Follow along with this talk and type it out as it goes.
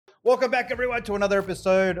Welcome back, everyone, to another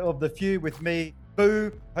episode of The Few with me,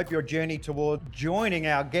 Boo. Hope your journey toward joining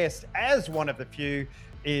our guest as one of the few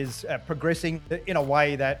is progressing in a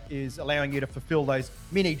way that is allowing you to fulfill those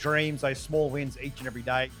mini dreams, those small wins each and every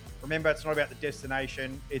day. Remember, it's not about the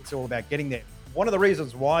destination, it's all about getting there. One of the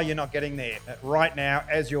reasons why you're not getting there right now,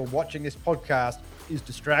 as you're watching this podcast, is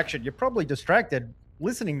distraction. You're probably distracted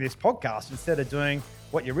listening to this podcast instead of doing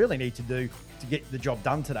what you really need to do to get the job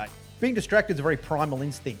done today. Being distracted is a very primal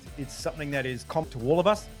instinct. It's something that is common to all of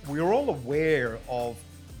us. We're all aware of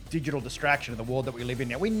digital distraction in the world that we live in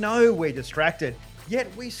now. We know we're distracted, yet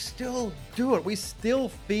we still do it. We still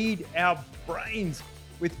feed our brains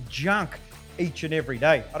with junk each and every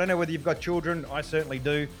day. I don't know whether you've got children. I certainly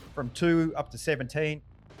do, from 2 up to 17.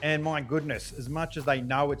 And my goodness, as much as they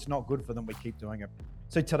know it's not good for them, we keep doing it.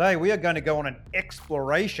 So today we are going to go on an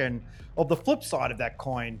exploration of the flip side of that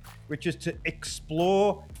coin, which is to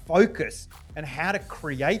explore focus and how to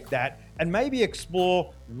create that, and maybe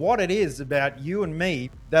explore what it is about you and me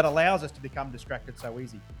that allows us to become distracted so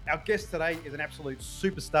easy. Our guest today is an absolute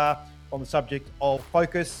superstar on the subject of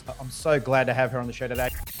focus. I'm so glad to have her on the show today.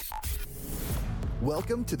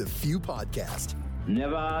 Welcome to the Few Podcast.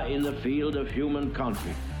 Never in the field of human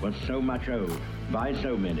conflict was so much owed by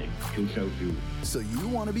so many to so few. So you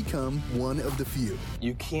want to become one of the few.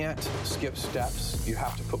 You can't skip steps. You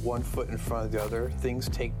have to put one foot in front of the other. Things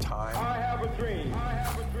take time. I have a dream. I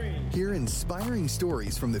have a dream. Hear inspiring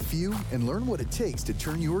stories from the few and learn what it takes to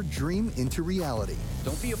turn your dream into reality.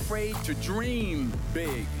 Don't be afraid to dream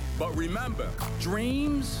big. But remember,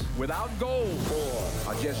 dreams without goals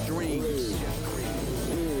are just dreams.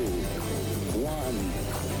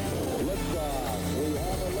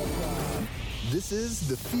 This is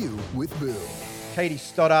The Few with Boo. Katie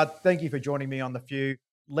Stoddart, thank you for joining me on The Few.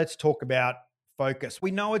 Let's talk about focus. We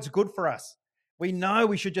know it's good for us. We know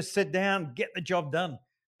we should just sit down, get the job done.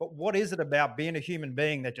 But what is it about being a human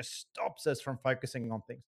being that just stops us from focusing on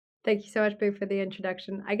things? Thank you so much, Boo, for the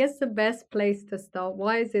introduction. I guess the best place to start,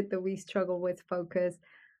 why is it that we struggle with focus?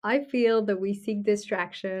 I feel that we seek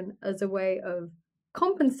distraction as a way of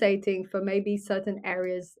compensating for maybe certain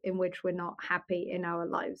areas in which we're not happy in our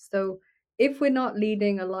lives. So if we're not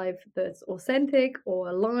leading a life that's authentic or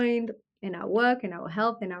aligned in our work, in our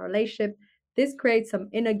health, in our relationship, this creates some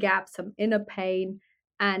inner gaps, some inner pain.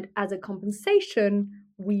 And as a compensation,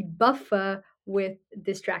 we buffer with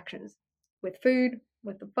distractions, with food,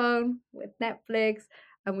 with the phone, with Netflix,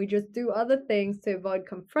 and we just do other things to avoid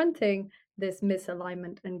confronting this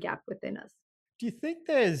misalignment and gap within us. Do you think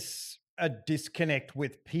there's a disconnect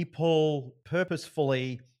with people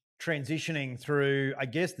purposefully transitioning through, I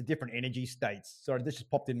guess, the different energy states? Sorry, this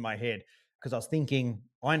just popped in my head because I was thinking,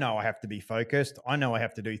 I know I have to be focused. I know I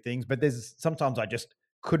have to do things, but there's sometimes I just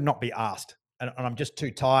could not be asked and I'm just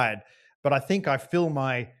too tired. But I think I fill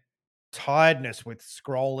my tiredness with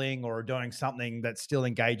scrolling or doing something that still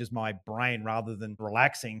engages my brain rather than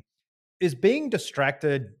relaxing. Is being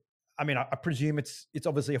distracted, I mean, I presume it's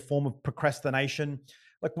obviously a form of procrastination.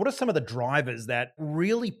 Like, what are some of the drivers that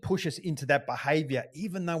really push us into that behavior,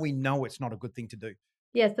 even though we know it's not a good thing to do?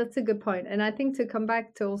 Yes, that's a good point. And I think to come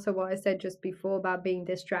back to also what I said just before about being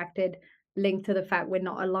distracted, linked to the fact we're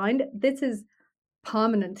not aligned, this is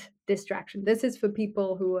permanent distraction. This is for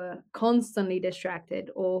people who are constantly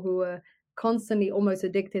distracted or who are constantly almost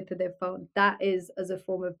addicted to their phone. That is as a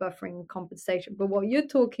form of buffering and compensation. But what you're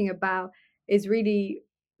talking about is really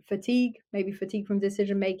fatigue, maybe fatigue from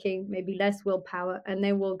decision making, maybe less willpower, and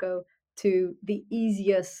then we'll go to the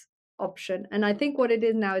easiest option. And I think what it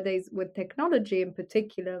is nowadays with technology, in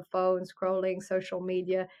particular, phone scrolling, social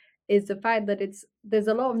media, is the fact that there's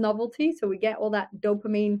a lot of novelty. So we get all that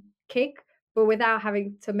dopamine kick, but without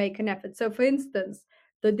having to make an effort. So, for instance,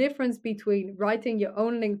 the difference between writing your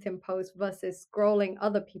own LinkedIn post versus scrolling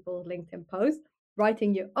other people's LinkedIn posts,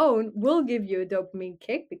 writing your own will give you a dopamine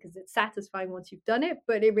kick because it's satisfying once you've done it,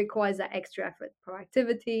 but it requires that extra effort,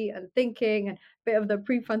 proactivity and thinking and a bit of the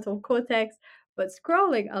prefrontal cortex. But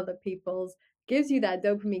scrolling other people's gives you that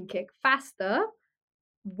dopamine kick faster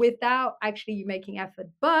without actually you making effort.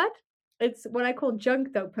 But it's what I call junk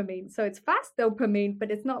dopamine. So it's fast dopamine,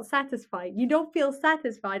 but it's not satisfying. You don't feel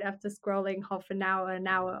satisfied after scrolling half an hour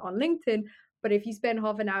on LinkedIn. But if you spend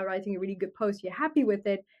half an hour writing a really good post, you're happy with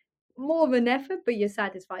it, more of an effort, but you're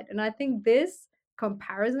satisfied. And I think this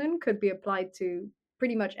comparison could be applied to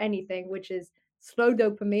pretty much anything, which is slow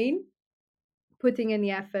dopamine, putting in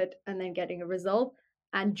the effort and then getting a result,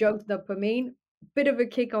 and junk dopamine, bit of a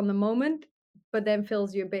kick on the moment, but then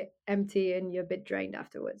feels you a bit empty and you're a bit drained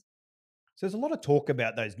afterwards. So there's a lot of talk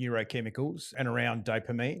about those neurochemicals and around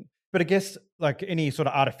dopamine. But I guess like any sort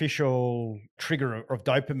of artificial trigger of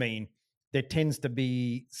dopamine, there tends to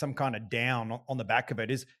be some kind of down on the back of it.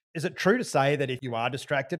 Is it true to say that if you are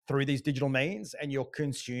distracted through these digital means and you're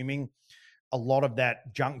consuming a lot of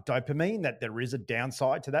that junk dopamine, that there is a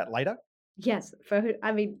downside to that later? Yes,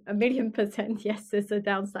 I mean, 1,000,000% yes, there's a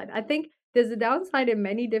downside. I think there's a downside in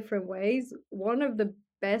many different ways. One of the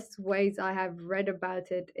best ways I have read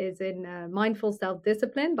about it is in Mindful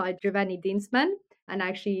Self-Discipline by Giovanni Dienstmann, and I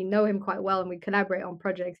actually know him quite well, and we collaborate on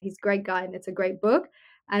projects. He's a great guy, and it's a great book.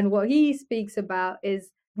 And what he speaks about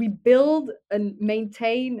is we build and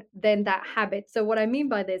maintain then that habit. So what I mean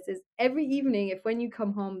by this is every evening, if when you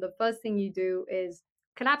come home, the first thing you do is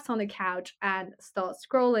collapse on the couch and start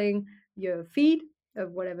scrolling your feed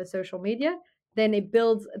of whatever social media, then it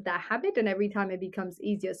builds that habit and every time it becomes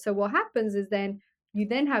easier. So what happens is then you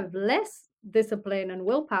then have less discipline and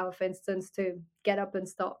willpower, for instance, to get up and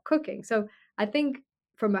start cooking. So I think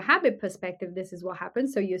from a habit perspective, this is what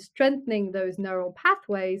happens. So you're strengthening those neural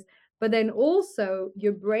pathways, but then also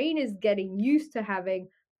your brain is getting used to having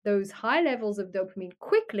those high levels of dopamine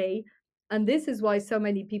quickly. And this is why so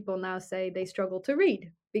many people now say they struggle to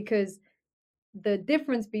read, because the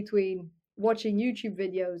difference between watching YouTube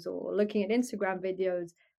videos or looking at Instagram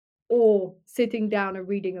videos or sitting down and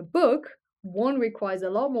reading a book, one requires a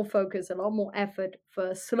lot more focus, a lot more effort for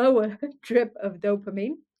a slower drip of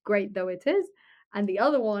dopamine, great though it is. And the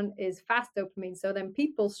other one is fast dopamine. So then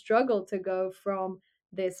people struggle to go from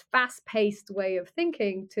this fast paced way of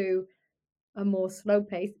thinking to a more slow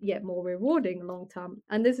paced yet more rewarding long term.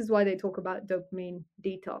 And this is why they talk about dopamine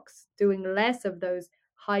detox, doing less of those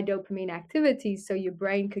high dopamine activities so your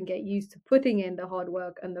brain can get used to putting in the hard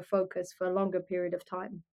work and the focus for a longer period of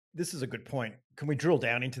time. This is a good point. Can we drill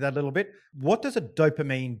down into that a little bit? What does a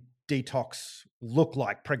dopamine detox look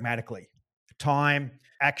like pragmatically? Time,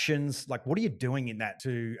 actions, like what are you doing in that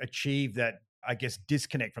to achieve that, I guess,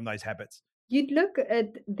 disconnect from those habits? You'd look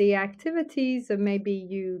at the activities and maybe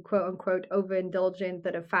you quote unquote overindulge in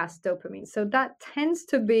that are fast dopamine. So that tends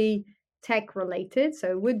to be tech related.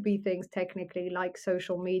 So it would be things technically like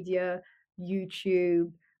social media,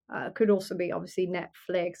 YouTube, could also be obviously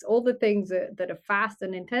Netflix, all the things that are fast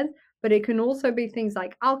and intense. But it can also be things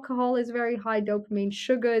like alcohol is very high dopamine,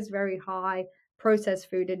 sugar is very high, processed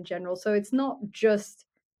food in general. So it's not just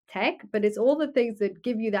tech, but it's all the things that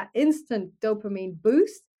give you that instant dopamine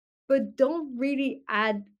boost but don't really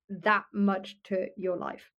add that much to your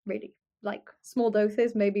life, really. Like small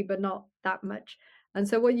doses, maybe, but not that much. And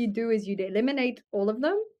so, what you do is you'd eliminate all of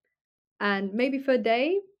them, and maybe for a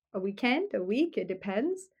day, a weekend, a week, it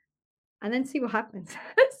depends, and then see what happens.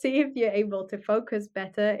 See if you're able to focus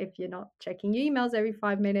better, if you're not checking your emails every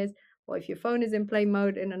 5 minutes, or if your phone is in plane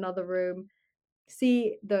mode in another room,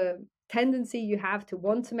 see the tendency you have to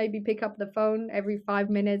want to maybe pick up the phone every 5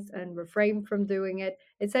 minutes and refrain from doing it,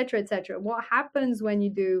 etc., etc. What happens when you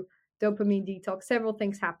do dopamine detox? Several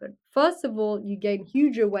things happen. First of all, you gain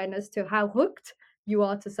huge awareness to how hooked you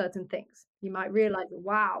are to certain things. You might realize,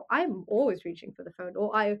 wow, I'm always reaching for the phone,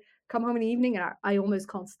 or I come home in the evening and I almost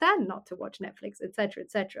can't stand not to watch Netflix, etc.,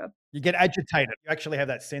 etc. You get agitated. You actually have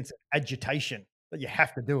that sense of agitation that you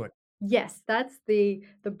have to do it. Yes, that's the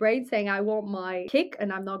brain saying, "I want my kick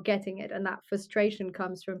and I'm not getting it." And that frustration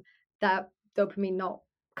comes from that dopamine not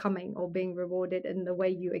coming or being rewarded in the way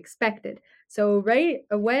you expected. So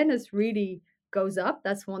awareness really goes up.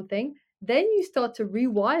 That's one thing. Then you start to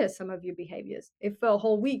rewire some of your behaviors. If for a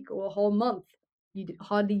whole week or a whole month you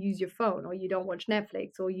hardly use your phone or you don't watch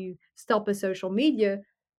Netflix or you stop a social media,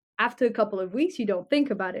 after a couple of weeks, you don't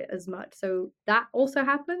think about it as much. So that also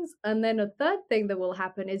happens. And then a third thing that will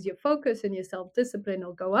happen is your focus and your self discipline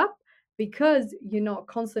will go up because you're not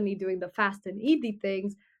constantly doing the fast and easy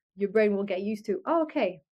things. Your brain will get used to, oh,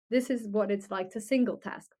 okay, this is what it's like to single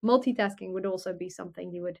task. Multitasking would also be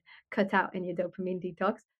something you would cut out in your dopamine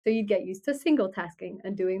detox. So you'd get used to single tasking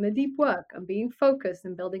and doing the deep work and being focused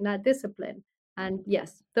and building that discipline. And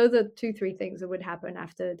yes, those are two, three things that would happen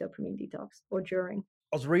after dopamine detox or during.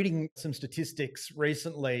 I was reading some statistics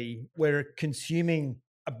recently where consuming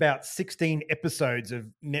about 16 episodes of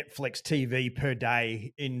Netflix TV per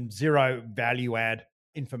day in zero value add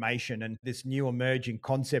information, and this new emerging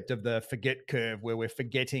concept of the forget curve where we're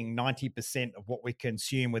forgetting 90% of what we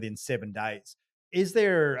consume within 7 days. Is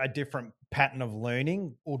there a different pattern of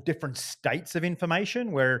learning or different states of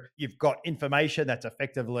information where you've got information that's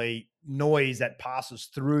effectively noise that passes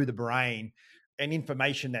through the brain and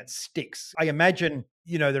information that sticks? I imagine,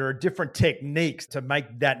 there are different techniques to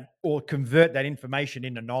make that or convert that information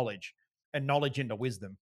into knowledge and knowledge into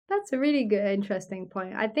wisdom. That's a really good, interesting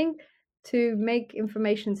point. I think to make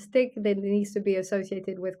information stick, then it needs to be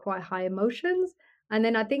associated with quite high emotions. And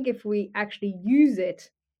then I think if we actually use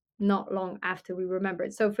it not long after we remember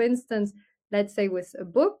it. So, for instance, let's say with a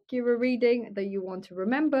book you were reading that you want to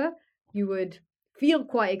remember, you would feel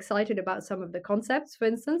quite excited about some of the concepts, for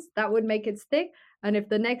instance, that would make it stick. And if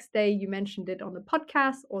the next day you mentioned it on the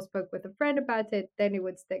podcast or spoke with a friend about it, then it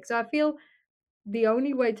would stick. So I feel the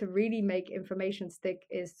only way to really make information stick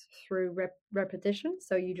is through repetition.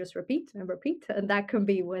 So you just repeat and repeat. And that can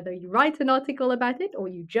be whether you write an article about it, or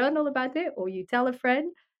you journal about it, or you tell a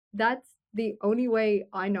friend. That's the only way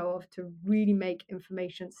I know of to really make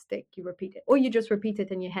information stick. You repeat it, or you just repeat it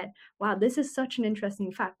in your head. Wow, this is such an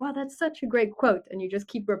interesting fact. Wow, that's such a great quote. And you just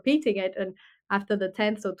keep repeating it. And after the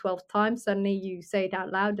 10th or 12th time, suddenly you say it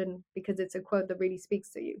out loud, and because it's a quote that really speaks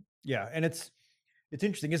to you. Yeah, and it's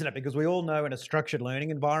interesting, isn't it? Because we all know in a structured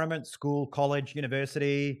learning environment, school, college,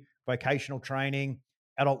 university, vocational training,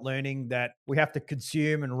 adult learning, that we have to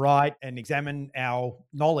consume and write and examine our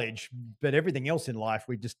knowledge, but everything else in life,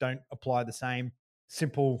 we just don't apply the same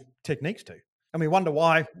simple techniques to. And we wonder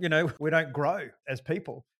why, we don't grow as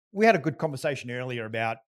people. We had a good conversation earlier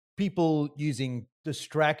about people using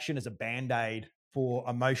distraction as a band-aid for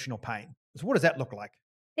emotional pain. So what does that look like?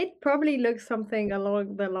 It probably looks something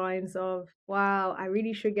along the lines of, wow, I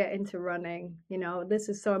really should get into running. This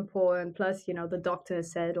is so important. Plus, the doctor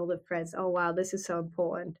has said, all the friends, oh, wow, this is so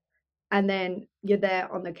important. And then you're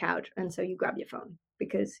there on the couch. And so you grab your phone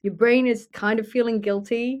because your brain is kind of feeling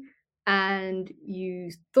guilty and you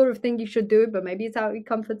sort of think you should do it, but maybe it's out of your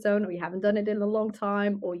comfort zone, or you haven't done it in a long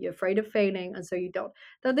time, or you're afraid of failing. And so you don't.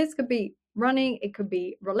 Now, this could be running, it could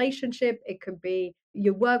be relationship, it could be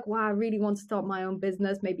your work. Wow, I really want to start my own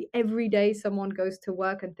business. Maybe every day someone goes to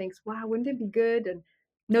work and thinks, wow, wouldn't it be good? And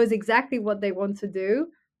knows exactly what they want to do,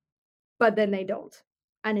 but then they don't.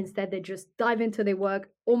 And instead, they just dive into their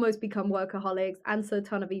work, almost become workaholics, answer a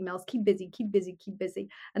ton of emails, keep busy, keep busy, keep busy.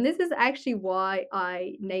 And this is actually why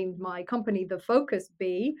I named my company the Focus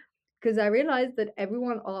Bee, because I realized that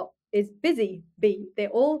is busy bee. They're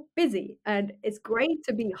all busy. And it's great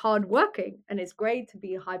to be hardworking, and it's great to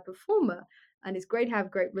be a high performer, and it's great to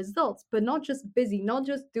have great results, but not just busy, not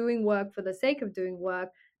just doing work for the sake of doing work,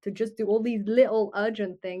 to just do all these little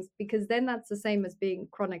urgent things, because then that's the same as being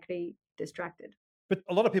chronically distracted. But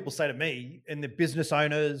a lot of people say to me, and the business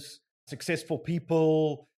owners, successful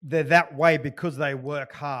people, they're that way because they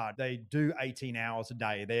work hard. They do 18 hours a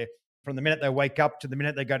day. They're from the minute they wake up to the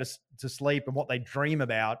minute they go to sleep, and what they dream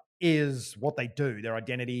about is what they do. Their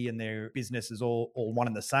identity and their business is all one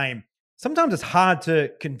and the same. Sometimes it's hard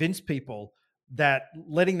to convince people that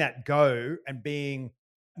letting that go and being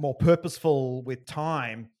more purposeful with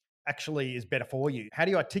time actually is better for you. How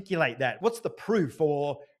do you articulate that? What's the proof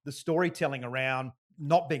or the storytelling around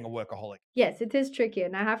not being a workaholic? Yes, it is tricky.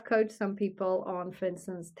 And I have coached some people on, for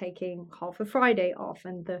instance, taking half a Friday off,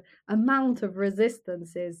 and the amount of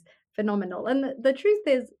resistance is phenomenal. And the truth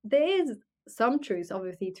is, there is some truth,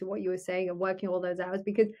 obviously, to what you were saying and working all those hours,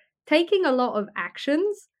 because taking a lot of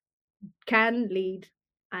actions can lead,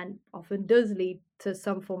 and often does lead, to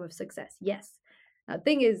some form of success. Yes. Now, the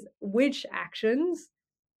thing is, which actions,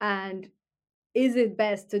 and is it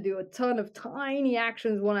best to do a ton of tiny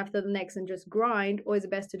actions one after the next and just grind, or is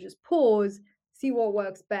it best to just pause, see what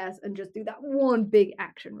works best, and just do that one big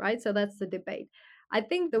action, right? So that's the debate. I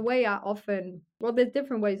think the way I often, well, there's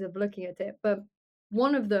different ways of looking at it, but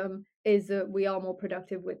one of them is that we are more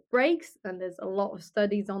productive with breaks, and there's a lot of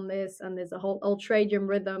studies on this, and there's a whole ultradian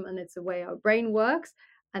rhythm, and it's the way our brain works.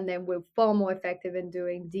 And then we're far more effective in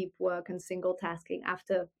doing deep work and single tasking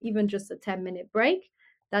after even just a 10-minute break.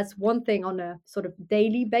 That's one thing on a sort of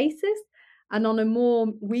daily basis. And on a more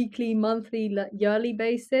weekly, monthly, yearly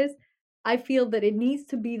basis, I feel that it needs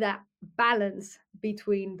to be that balance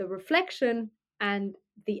between the reflection and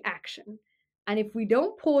the action. And if we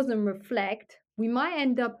don't pause and reflect, we might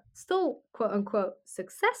end up still, quote unquote,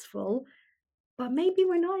 successful, but maybe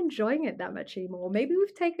we're not enjoying it that much anymore. Maybe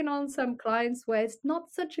we've taken on some clients where it's not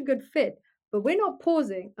such a good fit, but we're not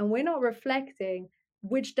pausing and we're not reflecting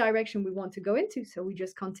which direction we want to go into. So we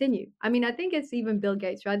just continue. I mean, I think it's even Bill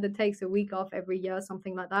Gates, right? That takes a week off every year,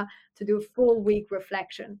 something like that, to do a full week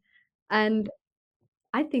reflection. And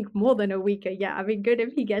I think more than a week a year. I mean, good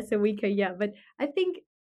if he gets a week a year, but I think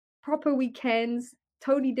proper weekends,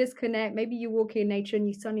 totally disconnect. Maybe you walk in nature and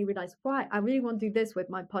you suddenly realize, why, I really want to do this with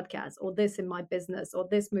my podcast, or this in my business, or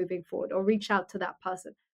this moving forward, or reach out to that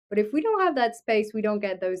person. But if we don't have that space, we don't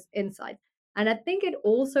get those insights. And I think it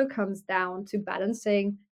also comes down to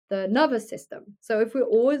balancing the nervous system. So if we're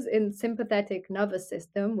always in sympathetic nervous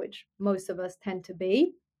system, which most of us tend to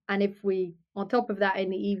be, and if we, on top of that in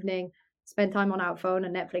the evening, spend time on our phone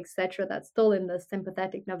and Netflix, etc., that's still in the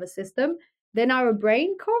sympathetic nervous system, then our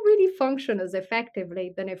brain can't really function as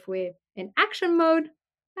effectively than if we're in action mode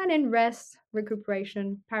And in rest,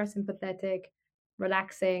 recuperation, parasympathetic,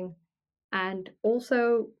 relaxing, and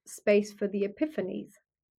also space for the epiphanies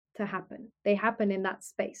to happen. They happen in that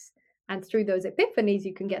space. And through those epiphanies,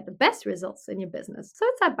 you can get the best results in your business. So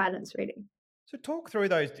it's that balance, really. So talk through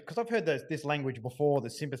those because I've heard this language before: the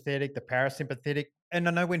sympathetic, the parasympathetic, and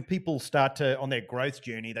I know when people start to on their growth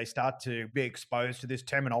journey, they start to be exposed to this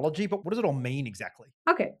terminology. But what does it all mean exactly?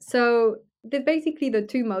 Okay, so there's basically the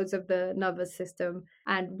two modes of the nervous system,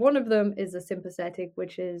 and one of them is the sympathetic,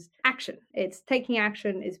 which is action. It's taking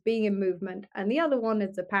action, it's being in movement, and the other one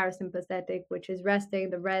is the parasympathetic, which is resting,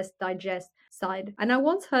 the rest, digest side. And I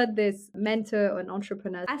once heard this mentor or an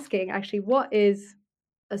entrepreneur asking, actually, what is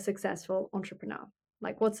a successful entrepreneur?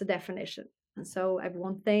 Like, what's the definition? And so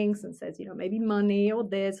everyone thinks and says, maybe money or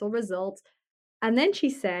this or results. And then she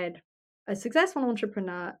said, a successful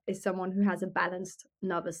entrepreneur is someone who has a balanced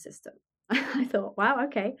nervous system. I thought, wow,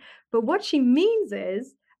 okay. But what she means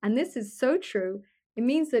is, and this is so true, it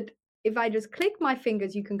means that if I just click my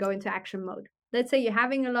fingers, you can go into action mode. Let's say you're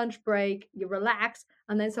having a lunch break, you relax,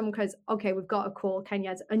 and then someone goes, okay, we've got a call, can you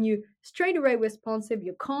answer? And you straight away responsive,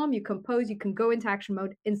 you're calm, you compose, you can go into action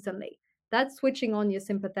mode instantly. That's switching on your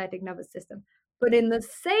sympathetic nervous system. But in the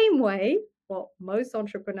same way, well, most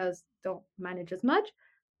entrepreneurs don't manage as much.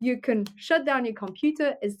 You can shut down your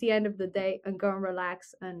computer, it's the end of the day, and go and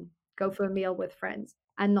relax and go for a meal with friends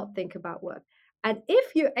and not think about work. And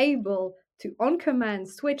if you're able to, on command,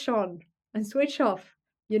 switch on and switch off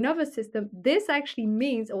your nervous system, this actually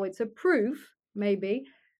means, or it's a proof, maybe,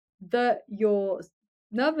 that your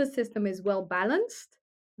nervous system is well balanced,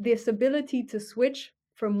 this ability to switch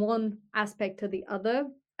from one aspect to the other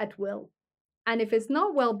at will. And if it's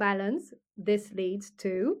not well balanced, this leads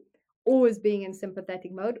to always being in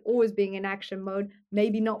sympathetic mode, always being in action mode,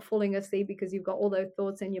 maybe not falling asleep because you've got all those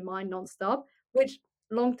thoughts in your mind nonstop, which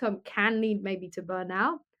long term can lead maybe to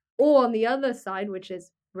burnout. Or on the other side, which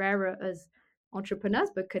is rarer as entrepreneurs,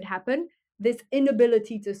 but could happen, this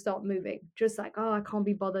inability to stop moving. Just like, oh, I can't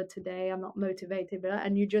be bothered today, I'm not motivated.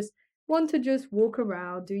 And you just want to just walk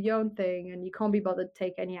around, do your own thing, and you can't be bothered to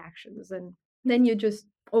take any actions. And then you're just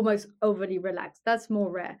almost overly relaxed. That's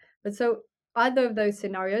more rare. But so either of those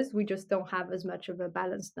scenarios, we just don't have as much of a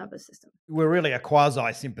balanced nervous system. We're really a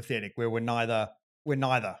quasi sympathetic where we're neither.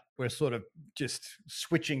 We're sort of just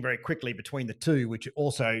switching very quickly between the two, which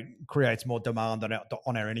also creates more demand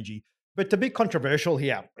on our energy. But to be controversial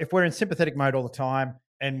here, if we're in sympathetic mode all the time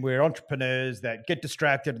and we're entrepreneurs that get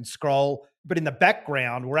distracted and scroll, but in the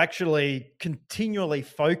background, we're actually continually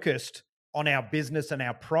focused on our business and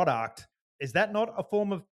our product, is that not a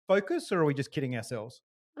form of focus, or are we just kidding ourselves?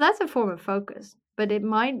 That's a form of focus, but it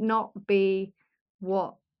might not be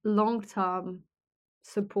what long term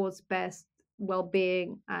supports best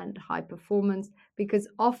well-being and high performance, because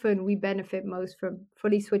often we benefit most from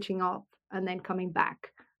fully switching off and then coming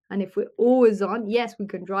back. And if we're always on, yes, we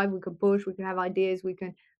can drive, we can push, we can have ideas, we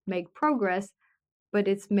can make progress, but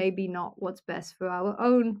it's maybe not what's best for our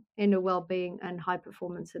own inner well-being and high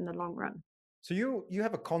performance in the long run. So you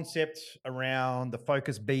have a concept around the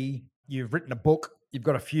focus B. You've written a book. You've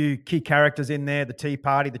got a few key characters in there: the Tea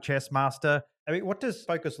Party, the Chess Master. I mean, what does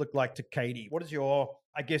focus look like to Katie? What is your,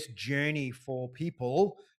 I guess, journey for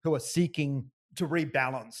people who are seeking to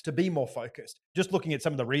rebalance, to be more focused? Just looking at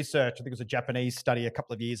some of the research, I think it was a Japanese study a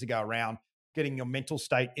couple of years ago around getting your mental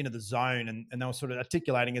state into the zone, and they were sort of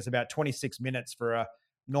articulating as about 26 minutes for a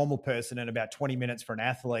normal person and about 20 minutes for an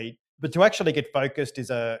athlete. But to actually get focused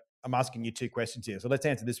I'm asking you two questions here. So let's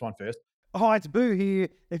answer this one first. Hi, it's Boo here.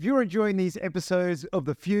 If you're enjoying these episodes of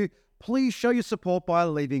The Few, please show your support by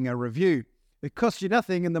leaving a review. It costs you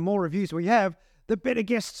nothing, and the more reviews we have, the better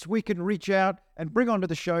guests we can reach out and bring onto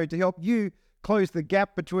the show to help you close the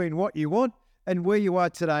gap between what you want and where you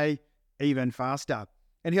are today even faster,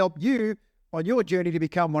 and help you on your journey to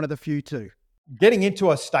become one of the few too. Getting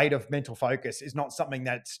into a state of mental focus is not something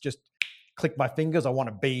that's just click my fingers, I want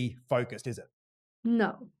to be focused, is it?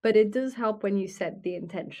 No, but it does help when you set the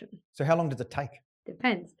intention. So how long does it take?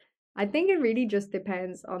 Depends. I think it really just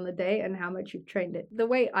depends on the day and how much you've trained it. The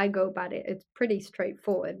way I go about it, it's pretty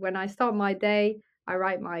straightforward. When I start my day, I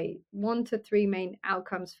write my 1 to 3 main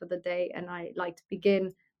outcomes for the day, and I like to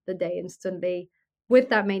begin the day instantly with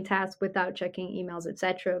that main task without checking emails,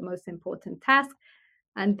 etc. Most important task.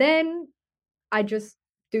 And then I just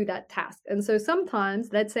do that task. And so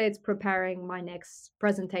sometimes, let's say it's preparing my next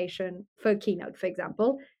presentation for a keynote, for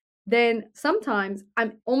example, then sometimes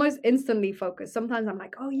I'm almost instantly focused. Sometimes I'm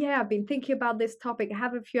like, oh yeah, I've been thinking about this topic. I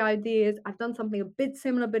have a few ideas. I've done something a bit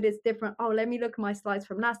similar, but it's different. Oh, let me look at my slides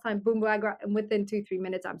from last time. Boom, boom, and within 2-3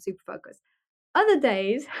 minutes, I'm super focused. Other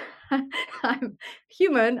days, I'm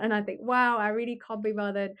human and I think, wow, I really can't be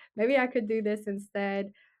bothered. Maybe I could do this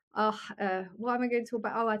instead. What am I going to talk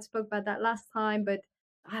about? Oh, I spoke about that last time, but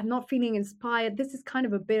I'm not feeling inspired. This is kind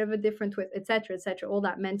of a bit of a different twist, etc., etc. All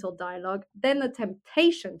that mental dialogue. Then the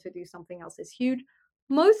temptation to do something else is huge.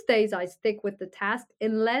 Most days I stick with the task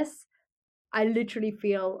unless I literally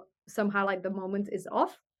feel somehow like the moment is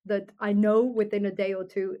off, that I know within a day or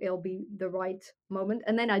two it'll be the right moment.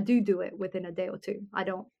 And then I do it within a day or two. I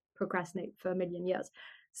don't procrastinate for a million years.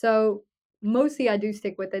 So mostly I do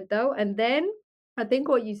stick with it though. And then I think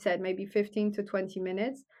what you said, maybe 15 to 20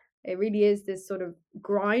 minutes, it really is this sort of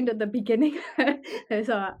grind at the beginning. It's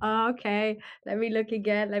like, oh, okay, let me look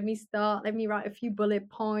again, let me start, let me write a few bullet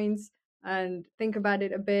points and think about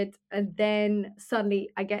it a bit. And then suddenly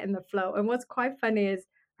I get in the flow. And what's quite funny is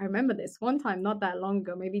I remember this one time, not that long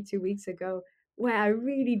ago, maybe 2 weeks ago, where I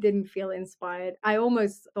really didn't feel inspired. I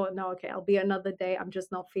almost thought, no, okay, I'll be another day. I'm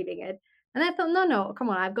just not feeling it. And I thought, no, no, come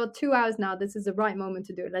on, I've got 2 hours now. This is the right moment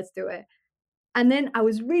to do it. Let's do it. And then I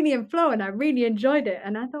was really in flow and I really enjoyed it.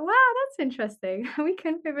 And I thought, wow, that's interesting. We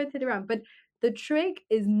can pivot it around. But the trick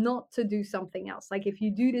is not to do something else. Like if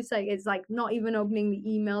you do this, like it's like not even opening the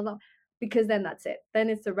email because then that's it. Then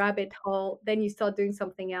it's a rabbit hole. Then you start doing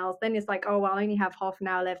something else. Then it's like, oh, well, I only have half an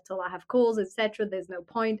hour left till I have calls, etc. There's no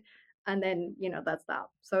point. And then, that's that.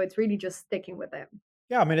 So it's really just sticking with it.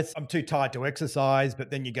 Yeah, I mean, I'm too tired to exercise,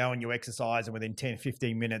 but then you go and you exercise, and within 10,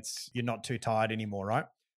 15 minutes, you're not too tired anymore, right?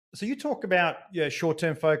 So you talk about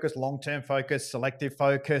short-term focus, long-term focus, selective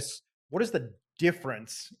focus. What is the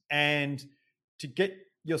difference? And to get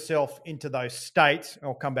yourself into those states,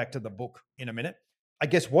 I'll come back to the book in a minute. I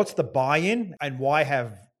guess what's the buy-in and why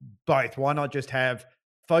have both? Why not just have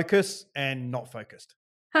focus and not focused?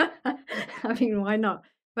 I mean, why not?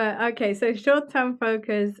 But okay, so short-term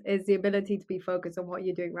focus is the ability to be focused on what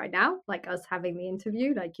you're doing right now, like us having the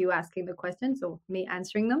interview, like you asking the questions or me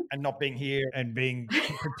answering them. And not being here and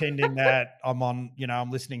pretending that I'm on, I'm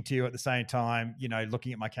listening to you at the same time,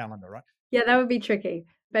 looking at my calendar, right? Yeah, that would be tricky,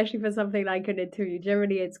 especially for something like an interview.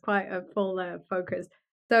 Generally, it's quite a full focus.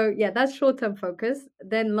 So, yeah, that's short term focus.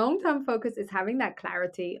 Then, long term focus is having that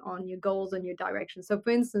clarity on your goals and your direction. So,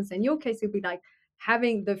 for instance, in your case, it'd be like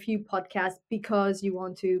having the few podcasts because you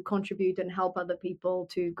want to contribute and help other people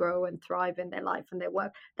to grow and thrive in their life and their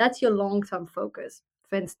work. That's your long term focus,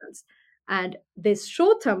 for instance. And this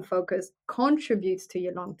short term focus contributes to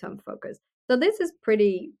your long term focus. So, this is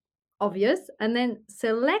pretty obvious. And then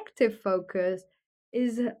selective focus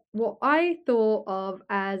is what I thought of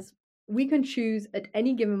as we can choose at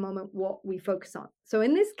any given moment what we focus on. So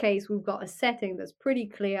in this case, we've got a setting that's pretty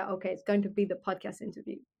clear. Okay, it's going to be the podcast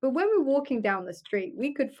interview. But when we're walking down the street,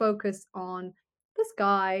 we could focus on the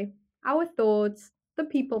sky, our thoughts, the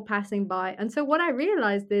people passing by. And so what I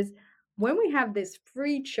realized is when we have this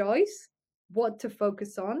free choice, what to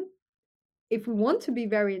focus on, if we want to be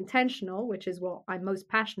very intentional, which is what I'm most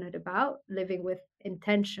passionate about, living with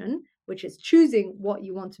intention, which is choosing what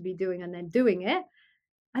you want to be doing and then doing it,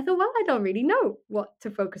 I thought, well, I don't really know what to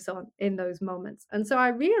focus on in those moments. And so I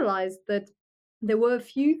realized that there were a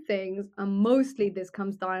few things, and mostly this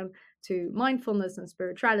comes down to mindfulness and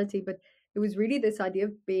spirituality, but it was really this idea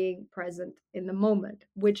of being present in the moment,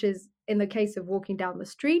 which is in the case of walking down the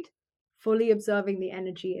street, fully observing the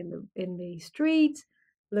energy in the street,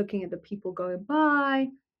 looking at the people going by,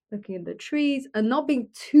 looking at the trees, and not being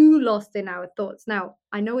too lost in our thoughts. Now,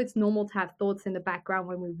 I know it's normal to have thoughts in the background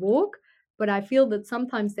when we walk, but I feel that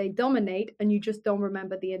sometimes they dominate and you just don't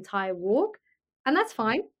remember the entire walk. And that's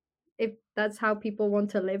fine if that's how people want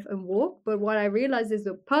to live and walk. But what I realized is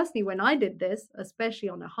that personally, when I did this, especially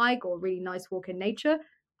on a hike or a really nice walk in nature,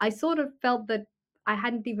 I sort of felt that I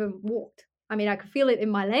hadn't even walked. I mean, I could feel it in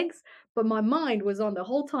my legs, but my mind was on the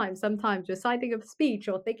whole time, sometimes reciting a speech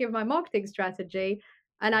or thinking of my marketing strategy.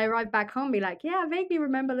 And I arrived back home, be like, yeah, I vaguely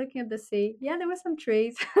remember looking at the sea. Yeah, there were some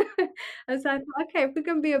trees. And so I thought, okay, if we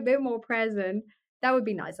can be a bit more present, that would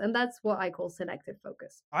be nice. And that's what I call selective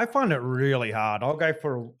focus. I find it really hard. I'll go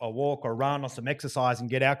for a walk or run or some exercise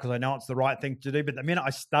and get out because I know it's the right thing to do. But the minute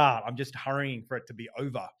I start, I'm just hurrying for it to be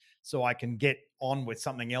over so I can get on with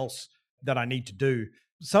something else that I need to do.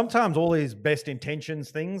 Sometimes all these best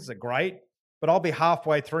intentions things are great, but I'll be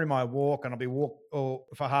halfway through my walk and I'll be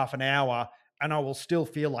for half an hour and I will still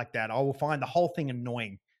feel like that. I will find the whole thing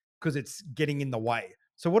annoying because it's getting in the way.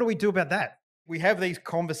 So what do we do about that? We have these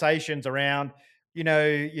conversations around,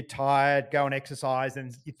 you're tired, go and exercise,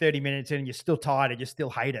 and you're 30 minutes in and you're still tired and you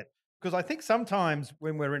still hate it. Because I think sometimes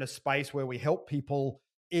when we're in a space where we help people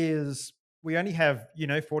is we only have,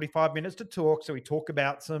 45 minutes to talk. So we talk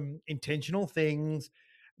about some intentional things,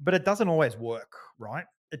 but it doesn't always work, right?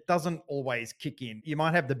 it doesn't always kick in. You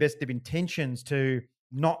might have the best of intentions to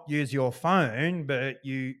not use your phone, but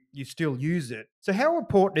you still use it. So how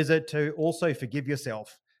important is it to also forgive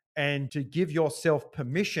yourself and to give yourself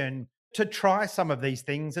permission to try some of these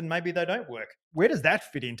things and maybe they don't work? Where does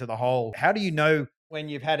that fit into the whole? How do you know when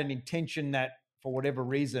you've had an intention that for whatever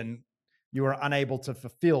reason you are unable to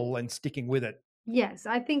fulfill and sticking with it? Yes,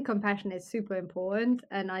 I think compassion is super important.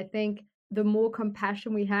 And I think the more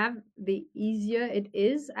compassion we have, the easier it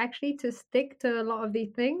is actually to stick to a lot of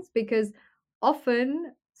these things because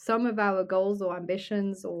often some of our goals or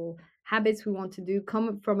ambitions or habits we want to do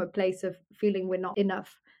come from a place of feeling we're not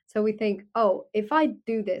enough. So we think, oh, if I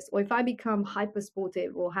do this, or if I become hyper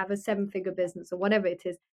sportive or have a 7-figure business or whatever it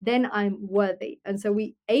is, then I'm worthy. And so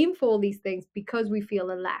we aim for all these things because we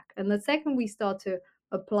feel a lack. And the second we start to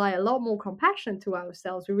apply a lot more compassion to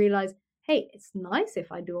ourselves, we realize, hey, it's nice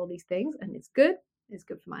if I do all these things and it's good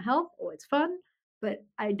for my health or it's fun, but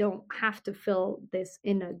I don't have to fill this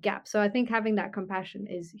inner gap. So I think having that compassion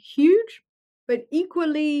is huge, but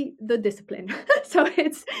equally the discipline. So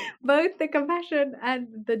it's both the compassion and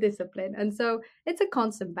the discipline. And so it's a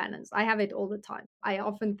constant balance. I have it all the time. I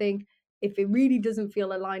often think if it really doesn't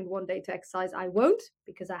feel aligned one day to exercise, I won't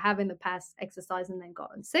because I have in the past exercised and then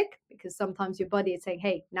gotten sick because sometimes your body is saying,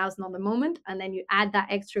 hey, now's not the moment. And then you add that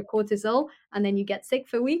extra cortisol and then you get sick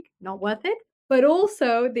for a week. Not worth it. But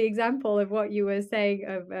also the example of what you were saying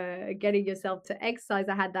of getting yourself to exercise,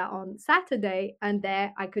 I had that on Saturday and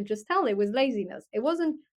there I could just tell it was laziness. It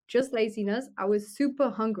wasn't just laziness. I was super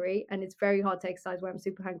hungry and it's very hard to exercise when I'm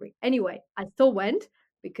super hungry. Anyway, I still went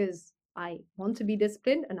because I want to be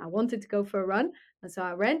disciplined and I wanted to go for a run. And so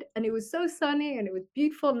I went and it was so sunny and it was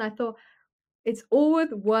beautiful. And I thought, it's always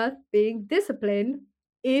worth being disciplined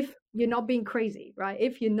if you're not being crazy, right?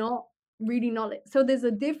 If you're not really not. So there's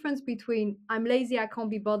a difference between I'm lazy, I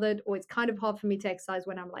can't be bothered, or it's kind of hard for me to exercise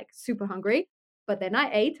when I'm like super hungry. But then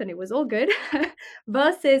I ate and it was all good.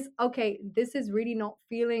 Versus, okay, this is really not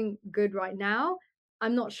feeling good right now.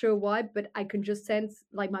 I'm not sure why, but I can just sense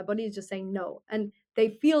like my body is just saying no. And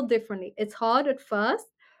they feel differently. It's hard at first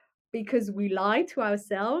because we lie to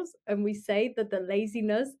ourselves and we say that the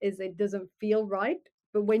laziness is it doesn't feel right.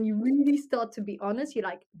 But when you really start to be honest, you're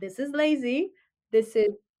like, this is lazy, this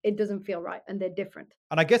is it doesn't feel right, and they're different.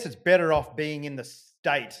 And I guess it's better off being in the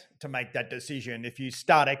state to make that decision. If you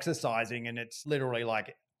start exercising and it's literally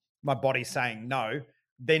like my body's saying no,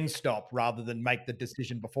 then stop rather than make the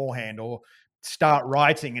decision beforehand or start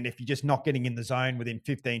writing. And if you're just not getting in the zone within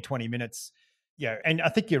 15, 20 minutes, yeah. And I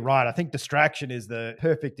think you're right. I think distraction is the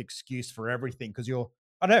perfect excuse for everything because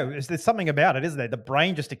I don't know, there's something about it, isn't there? The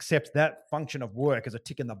brain just accepts that function of work as a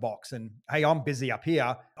tick in the box. And hey, I'm busy up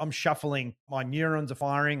here. I'm shuffling. My neurons are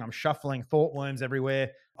firing. I'm shuffling thought worms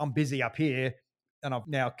everywhere. I'm busy up here. And I've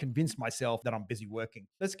now convinced myself that I'm busy working.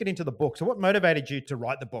 Let's get into the book. So, what motivated you to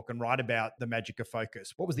write the book and write about the magic of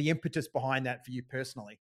focus? What was the impetus behind that for you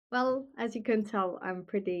personally? Well, as you can tell, I'm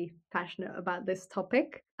pretty passionate about this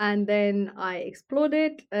topic. And then I explored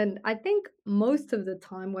it. And I think most of the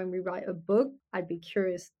time when we write a book, I'd be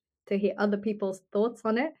curious to hear other people's thoughts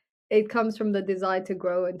on it. It comes from the desire to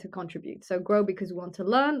grow and to contribute. So, grow because we want to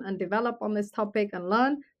learn and develop on this topic and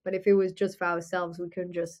learn. But if it was just for ourselves, we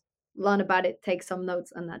can just learn about it, take some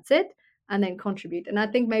notes, and that's it, and then contribute. And I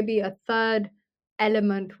think maybe a third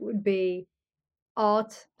element would be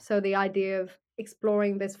art. So the idea of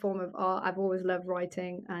exploring this form of art, I've always loved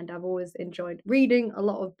writing and I've always enjoyed reading a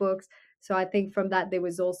lot of books. So I think from that there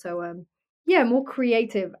was also yeah, more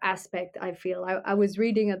creative aspect. I feel I was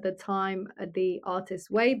reading at the time The Artist's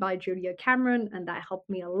Way by Julia Cameron, and that helped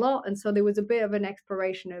me a lot. And so there was a bit of an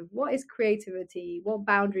exploration of what is creativity, what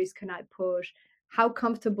boundaries can I push, how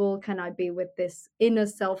comfortable can I be with this inner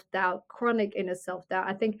self-doubt, chronic inner self-doubt.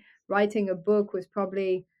 I think writing a book was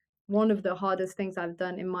probably one of the hardest things I've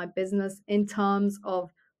done in my business in terms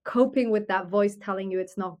of coping with that voice telling you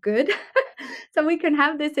it's not good. So we can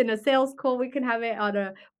have this in a sales call, we can have it on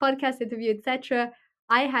a podcast interview, etc.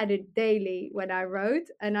 I had it daily when I wrote,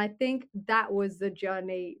 and I think that was the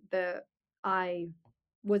journey that I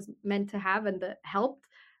was meant to have and that helped.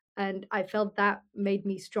 And I felt that made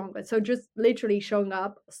me stronger. So just literally showing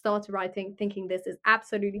up, start writing, thinking this is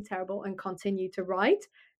absolutely terrible, and continue to write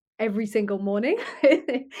every single morning.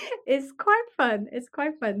 It's quite fun. It's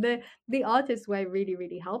quite fun. The artist way really,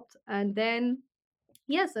 really helped. And then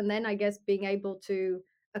yes, and then I guess being able to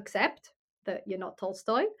accept that you're not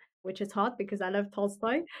Tolstoy, which is hard because I love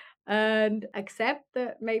Tolstoy, and accept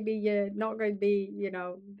that maybe you're not going to be,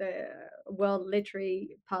 the world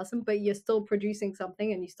literary person, but you're still producing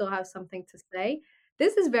something and you still have something to say.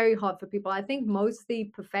 This is very hard for people. I think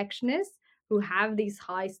mostly perfectionists who have these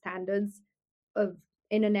high standards of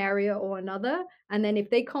in an area or another. And then if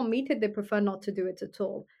they can't meet it, they prefer not to do it at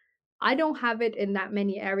all. I don't have it in that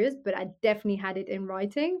many areas, but I definitely had it in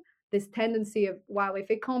writing. This tendency of, wow, if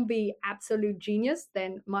it can't be absolute genius,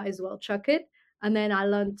 then might as well chuck it. And then I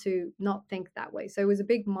learned to not think that way. So it was a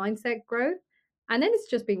big mindset growth. And then it's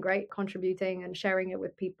just been great contributing and sharing it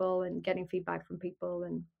with people and getting feedback from people.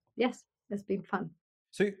 And yes, it's been fun.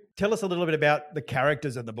 So tell us a little bit about the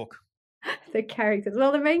characters in the book. The characters.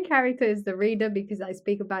 Well, the main character is the reader because I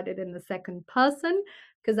speak about it in the second person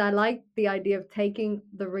because I like the idea of taking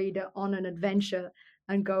the reader on an adventure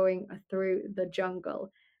and going through the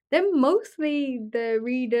jungle. Then mostly the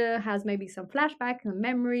reader has maybe some flashback and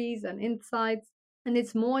memories and insights. And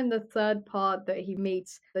it's more in the third part that he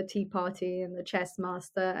meets the tea party and the chess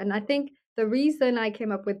master. And I think the reason I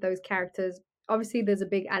came up with those characters, obviously there's a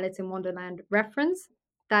big Alice in Wonderland reference.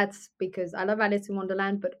 That's because I love Alice in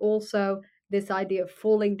Wonderland, but also this idea of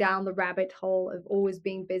falling down the rabbit hole, of always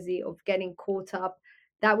being busy, of getting caught up.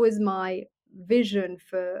 That was my vision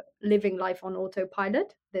for living life on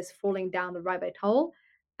autopilot, this falling down the rabbit hole.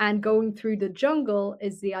 And going through the jungle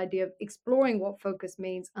is the idea of exploring what focus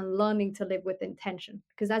means and learning to live with intention.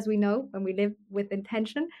 Because as we know, when we live with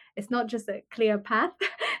intention, it's not just a clear path,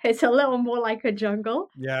 it's a little more like a jungle.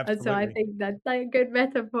 Yeah, And so I absolutely. think that's a good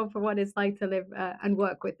metaphor for what it's like to live and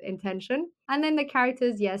work with intention. And then the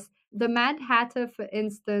characters, yes, the Mad Hatter, for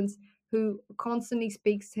instance, who constantly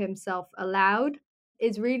speaks to himself aloud,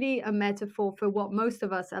 is really a metaphor for what most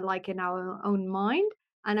of us are like in our own mind.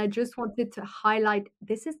 And I just wanted to highlight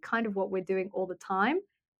this is kind of what we're doing all the time.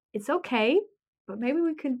 It's okay, but maybe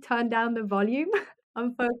we can turn down the volume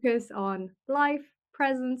and focus on life,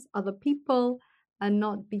 presence, other people, and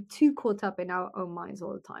not be too caught up in our own minds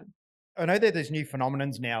all the time. I know that there's new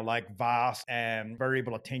phenomenons now like VAST and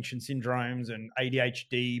variable attention syndromes, and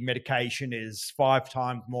ADHD medication is 5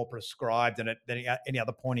 times more prescribed than any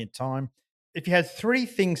other point in time. If you had 3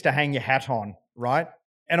 things to hang your hat on, right?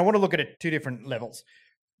 And I want to look at it at 2 different levels.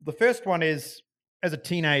 The first one is as a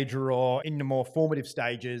teenager or in the more formative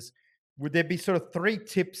stages, would there be sort of 3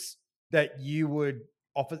 tips that you would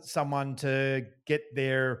offer someone to get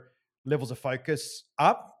their levels of focus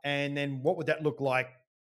up? And then what would that look like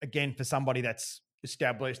again for somebody that's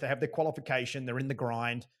established, they have their qualification, they're in the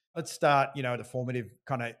grind? Let's start, the formative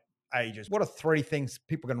kind of ages. What are 3 things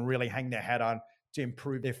people can really hang their hat on to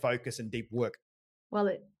improve their focus and deep work? Well,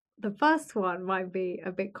 the first one might be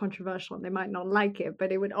a bit controversial and they might not like it,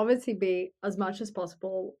 but it would obviously be as much as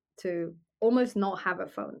possible to almost not have a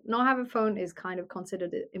phone. Not have a phone is kind of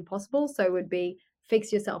considered impossible. So it would be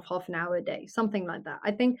fix yourself half an hour a day, something like that.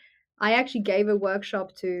 I think I actually gave a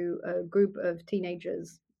workshop to a group of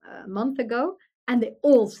teenagers a month ago, and they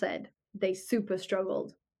all said they super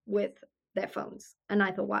struggled with their phones. And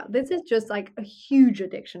I thought, wow, this is just like a huge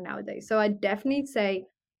addiction nowadays. So I definitely say,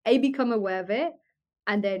 A, become aware of it,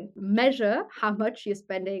 and then measure how much you're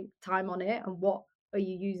spending time on it and what are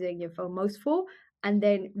you using your phone most for, and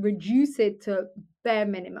then reduce it to bare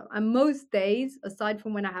minimum. And most days, aside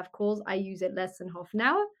from when I have calls, I use it less than half an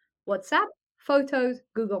hour. WhatsApp, photos,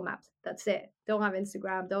 Google Maps. That's it. Don't have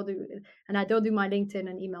Instagram, don't do it. And I don't do my LinkedIn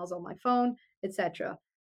and emails on my phone, etc.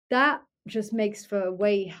 That just makes for a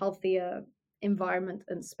way healthier environment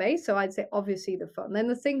and space. So I'd say obviously the phone. Then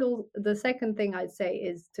the second thing I'd say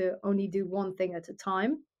is to only do one thing at a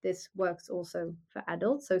time. This works also for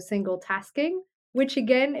adults. So single tasking, which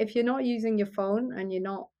again, if you're not using your phone and you're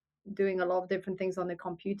not doing a lot of different things on the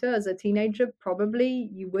computer as a teenager,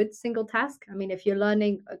 probably you would single task. I mean, if you're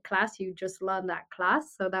learning a class, you just learn that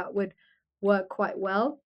class. So that would work quite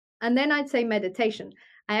well. And then I'd say meditation.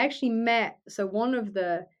 I actually so one of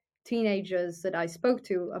the teenagers that I spoke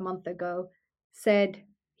to a month ago said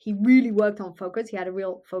he really worked on focus. He had a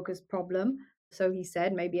real focus problem. So he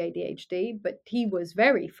said maybe ADHD, but he was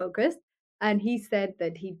very focused. And he said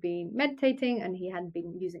that he'd been meditating and he hadn't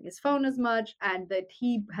been using his phone as much, and that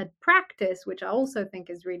he had practiced, which I also think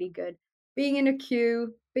is really good, being in a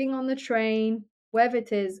queue, being on the train, wherever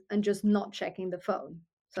it is, and just not checking the phone.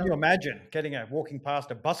 Can you So imagine walking past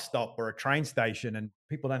a bus stop or a train station and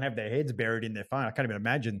people don't have their heads buried in their phone? I can't even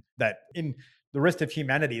imagine that in the rest of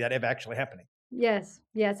humanity that ever actually happening. yes,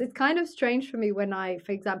 yes. It's kind of strange for me when I,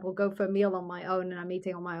 for example, go for a meal on my own and I'm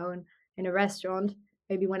eating on my own in a restaurant,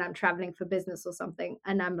 maybe when I'm traveling for business or something,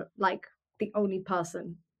 and I'm like the only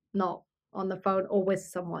person not on the phone or with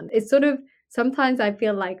someone. It's sort of sometimes I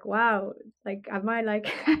feel like, wow, like am I like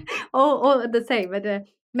all the same at the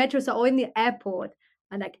metro or in the airport,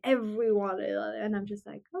 and like everyone, and I'm just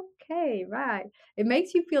like, okay, right. It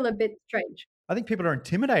makes you feel a bit strange. I think people are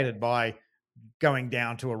intimidated by going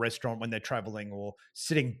down to a restaurant when they're traveling or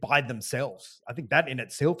sitting by themselves. I think that in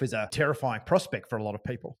itself is a terrifying prospect for a lot of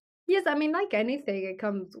people. Yes, I mean, like anything, it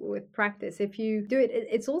comes with practice. If you do it,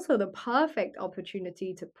 it's also the perfect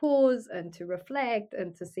opportunity to pause and to reflect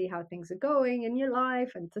and to see how things are going in your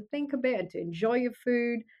life and to think a bit and to enjoy your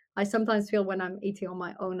food. I sometimes feel when I'm eating on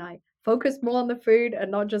my own, I focus more on the food and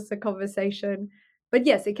not just the conversation. But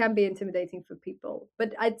yes, it can be intimidating for people.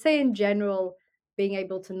 But I'd say in general, being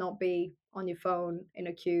able to not be on your phone in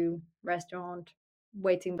a queue, restaurant,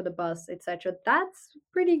 waiting for the bus, etc., that's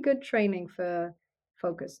pretty good training for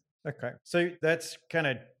focus. Okay. So that's kind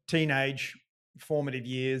of teenage formative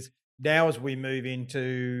years. Now, as we move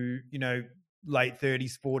into, late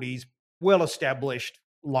 30s, 40s, well established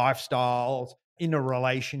lifestyles in a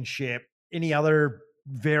relationship, any other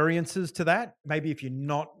variances to that? Maybe if you're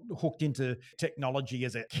not hooked into technology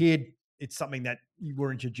as a kid, it's something that you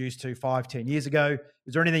were introduced to 5, 10 years ago.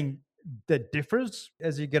 Is there anything that differs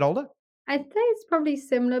as you get older? I'd say it's probably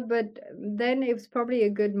similar, but then it's probably a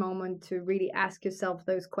good moment to really ask yourself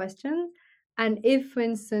those questions. And if, for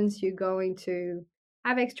instance, you're going to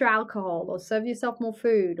have extra alcohol or serve yourself more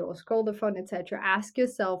food or scroll the phone, etc., ask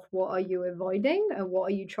yourself what are you avoiding and what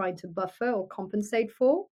are you trying to buffer or compensate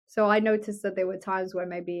for? So I noticed that there were times where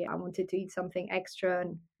maybe I wanted to eat something extra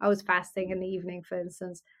and I was fasting in the evening, for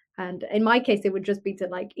instance. And in my case, it would just be to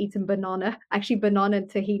like eat a banana, actually banana and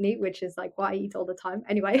tahini, which is like what I eat all the time.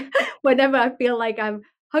 Anyway, whenever I feel like I'm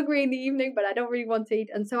hungry in the evening, but I don't really want to eat.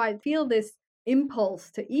 And so I feel this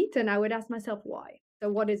impulse to eat, and I would ask myself, why?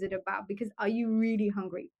 So, what is it about? Because are you really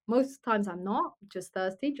hungry? Most times I'm not, just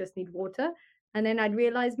thirsty, just need water. And then I'd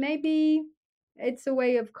realize maybe it's a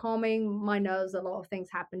way of calming my nerves. A lot of things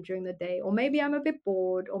happen during the day, or maybe I'm a bit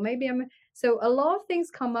bored, or maybe so a lot of things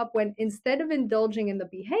come up when instead of indulging in the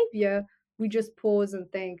behavior, we just pause and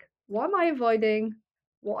think, what am I avoiding?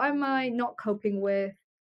 What am I not coping with?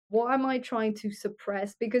 What am I trying to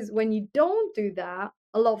suppress? Because when you don't do that,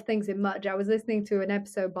 a lot of things emerge. I was listening to an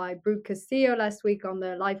episode by Brooke Castillo last week on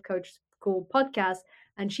the Life Coach School podcast,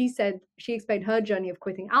 and she said she explained her journey of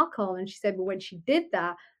quitting alcohol. And she said, but when she did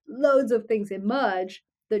that, loads of things emerged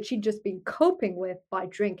that she'd just been coping with by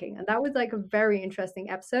drinking. And that was like a very interesting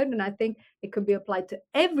episode. And I think it could be applied to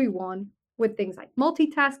everyone with things like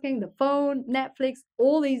multitasking, the phone, Netflix,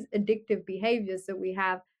 all these addictive behaviors that we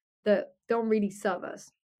have that don't really serve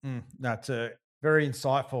us. That's very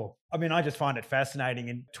insightful. I mean, I just find it fascinating.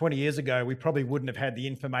 And 20 years ago, we probably wouldn't have had the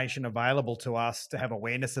information available to us to have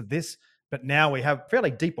awareness of this. But now we have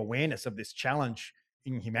fairly deep awareness of this challenge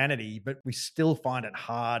in humanity, but we still find it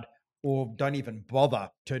hard or don't even bother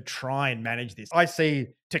to try and manage this. I see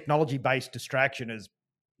technology-based distraction as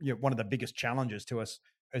one of the biggest challenges to us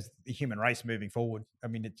as the human race moving forward. I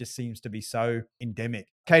mean, it just seems to be so endemic.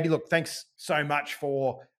 Katie, look, thanks so much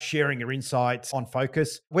for sharing your insights on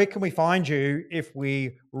focus. Where can we find you if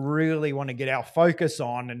we really want to get our focus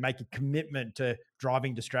on and make a commitment to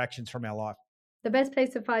driving distractions from our life? The best place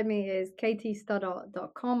to find me is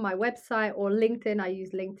katiestoddart.com, my website, or LinkedIn. I use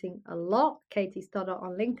LinkedIn a lot, Katie Stoddart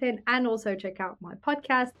on LinkedIn, and also check out my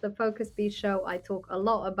podcast, The Focus Beast Show. I talk a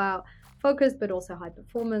lot about focus, but also high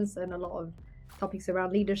performance and a lot of topics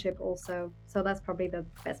around leadership also. So that's probably the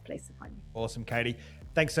best place to find me. Awesome, Katie.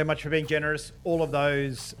 Thanks so much for being generous. All of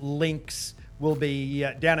those links will be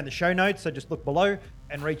down in the show notes. So just look below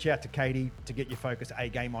and reach out to Katie to get your Focus A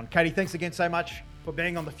game on. Katie, thanks again so much for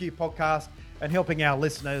being on the Few podcast and helping our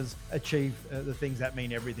listeners achieve the things that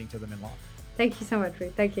mean everything to them in life. Thank you so much,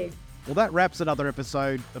 Ruth. Thank you. Well, that wraps another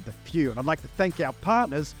episode of The Few, and I'd like to thank our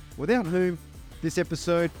partners, without whom this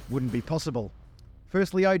episode wouldn't be possible.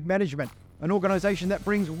 Firstly, Ode Management, an organisation that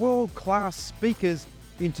brings world-class speakers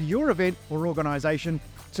into your event or organisation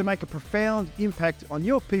to make a profound impact on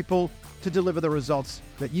your people to deliver the results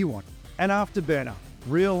that you want. And Afterburner,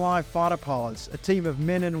 real-life fighter pilots, a team of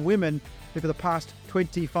men and women who for the past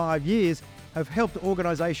 25 years have helped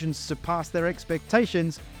organisations surpass their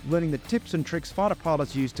expectations, learning the tips and tricks fighter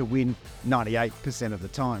pilots use to win 98% of the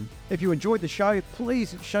time. If you enjoyed the show,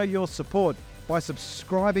 please show your support by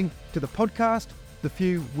subscribing to the podcast, The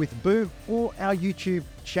Few with Boo, or our YouTube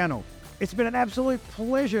channel. It's been an absolute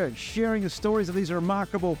pleasure sharing the stories of these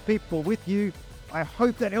remarkable people with you. I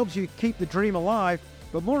hope that helps you keep the dream alive,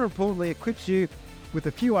 but more importantly, equips you with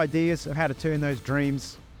a few ideas of how to turn those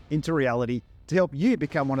dreams into reality to help you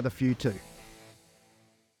become one of the few too.